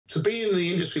to be in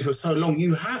the industry for so long,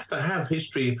 you have to have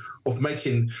history of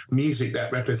making music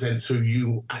that represents who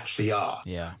you actually are.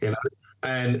 Yeah. You know,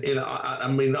 and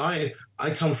I mean, I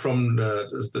come from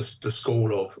the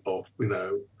school of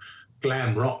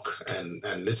glam rock and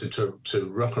listen to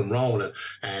rock and roll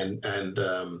and in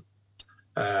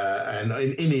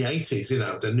the 80s,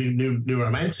 the new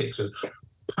romantics and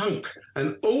punk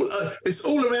and all. It's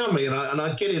all around me, and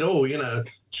I get it all.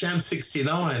 Sham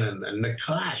 69 and the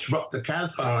Clash, Rock the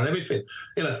Casbah, and everything.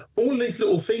 All these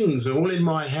little things are all in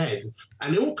my head,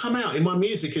 and they all come out in my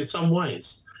music in some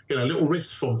ways. Little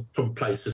riffs from places.